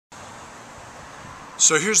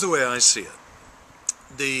So here's the way I see it.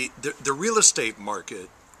 The real estate market,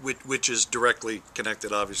 which is directly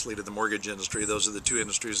connected obviously to the mortgage industry, those are the two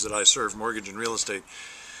industries that I serve, mortgage and real estate.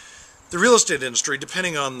 The real estate industry,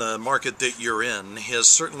 depending on the market that you're in, has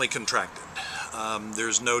certainly contracted.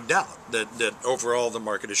 There's no doubt that overall the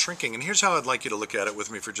market is shrinking. And here's how I'd like you to look at it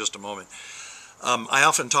with me for just a moment. I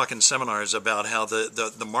often talk in seminars about how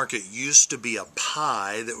the market used to be a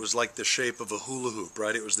pie that was like the shape of a hula hoop,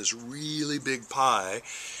 right? It was this really big pie,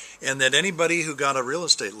 and that anybody who got a real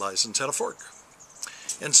estate license had a fork.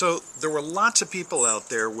 And so there were lots of people out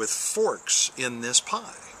there with forks in this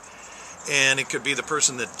pie. And it could be the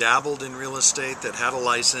person that dabbled in real estate, that had a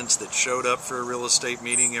license, that showed up for a real estate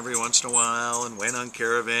meeting every once in a while and went on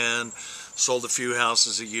caravan, sold a few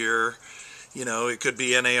houses a year. You know, it could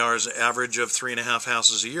be NAR's average of 3.5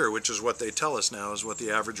 houses a year, which is what they tell us now is what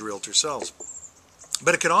the average realtor sells.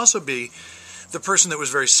 But it could also be the person that was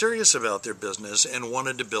very serious about their business and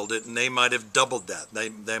wanted to build it, and they might have doubled that.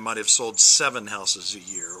 They might have sold 7 houses a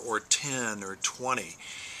year, or 10, or 20.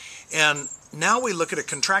 And now we look at a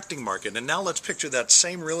contracting market, and now let's picture that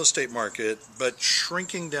same real estate market, but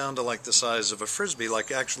shrinking down to like the size of a Frisbee,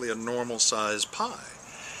 like actually a normal size pie.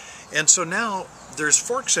 And so now there's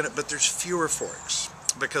forks in it, but there's fewer forks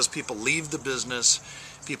because people leave the business,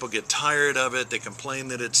 people get tired of it, they complain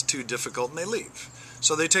that it's too difficult, and they leave.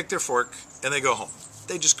 So they take their fork and they go home.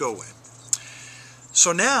 They just go away.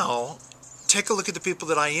 So now, take a look at the people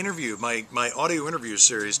that I interview, my audio interview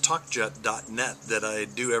series, TalkJet.net, that I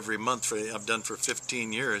do every month, I've done for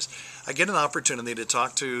 15 years. I get an opportunity to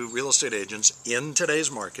talk to real estate agents in today's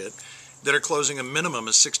market that are closing a minimum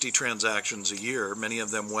of 60 transactions a year, many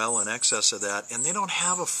of them well in excess of that, and they don't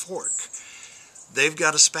have a fork. They've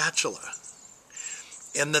got a spatula.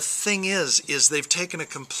 And the thing is they've taken a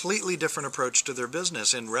completely different approach to their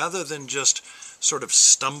business, and rather than just sort of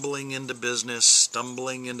stumbling into business,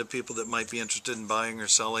 stumbling into people that might be interested in buying or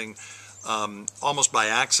selling almost by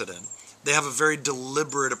accident, they have a very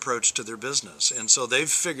deliberate approach to their business. And so they've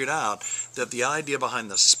figured out that the idea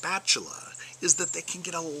behind the spatula is that they can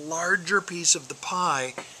get a larger piece of the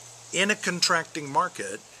pie in a contracting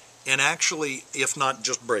market and actually, if not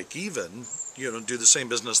just break even, do the same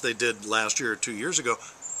business they did last year or 2 years ago,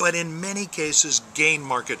 but in many cases gain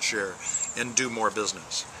market share and do more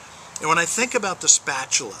business. And when I think about the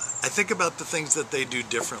spatula, I think about the things that they do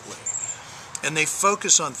differently. And they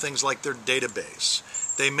focus on things like their database.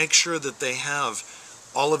 They make sure that they have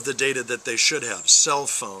all of the data that they should have: cell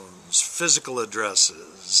phones, physical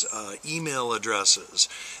addresses, email addresses.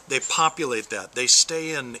 They populate that. They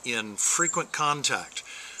stay in frequent contact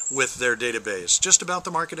with their database, just about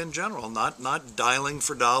the market in general, not dialing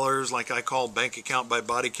for dollars like I call bank account by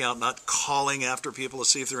body count, not calling after people to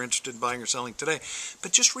see if they're interested in buying or selling today,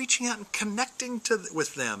 but just reaching out and connecting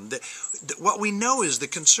with them. What we know is the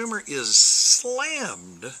consumer is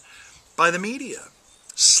slammed by the media.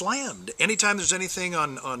 Slammed. Anytime there's anything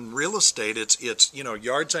on real estate, it's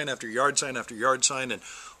yard sign after yard sign after yard sign, and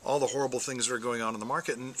all the horrible things that are going on in the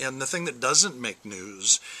market. And the thing that doesn't make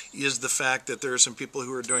news is the fact that there are some people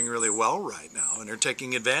who are doing really well right now and are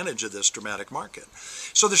taking advantage of this dramatic market.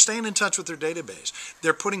 So they're staying in touch with their database.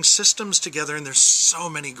 They're putting systems together, and there's so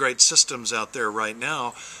many great systems out there right now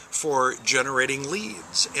for generating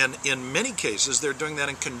leads. And in many cases, they're doing that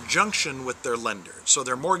in conjunction with their lender. So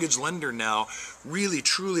their mortgage lender now really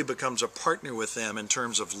truly becomes a partner with them in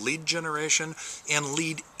terms of lead generation and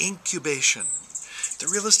lead incubation. The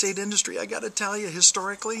real estate industry, I got to tell you,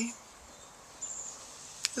 historically,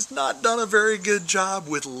 has not done a very good job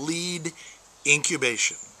with lead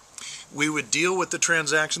incubation. We would deal with the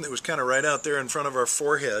transaction that was kind of right out there in front of our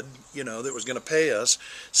forehead, that was going to pay us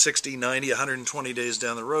 60, 90, 120 days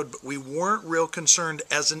down the road, but we weren't real concerned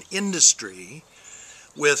as an industry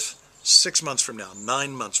with 6 months from now,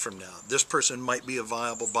 9 months from now. This person might be a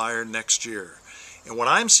viable buyer next year. And what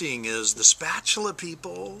I'm seeing is the spatula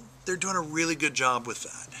people, they're doing a really good job with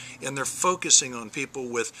that. And they're focusing on people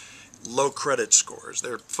with low credit scores.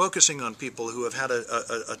 They're focusing on people who have had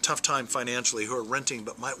a tough time financially, who are renting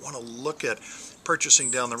but might want to look at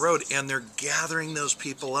purchasing down the road. And they're gathering those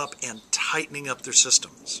people up and tightening up their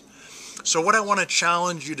systems. So what I want to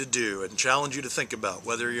challenge you to do and challenge you to think about,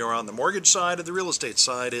 whether you're on the mortgage side or the real estate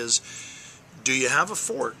side, is do you have a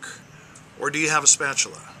fork or do you have a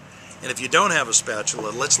spatula? And if you don't have a spatula,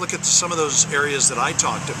 let's look at some of those areas that I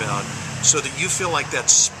talked about so that you feel like that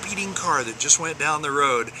speeding car that just went down the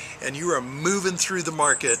road and you are moving through the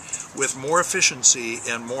market with more efficiency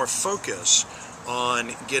and more focus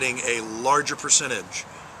on getting a larger percentage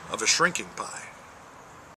of a shrinking pie.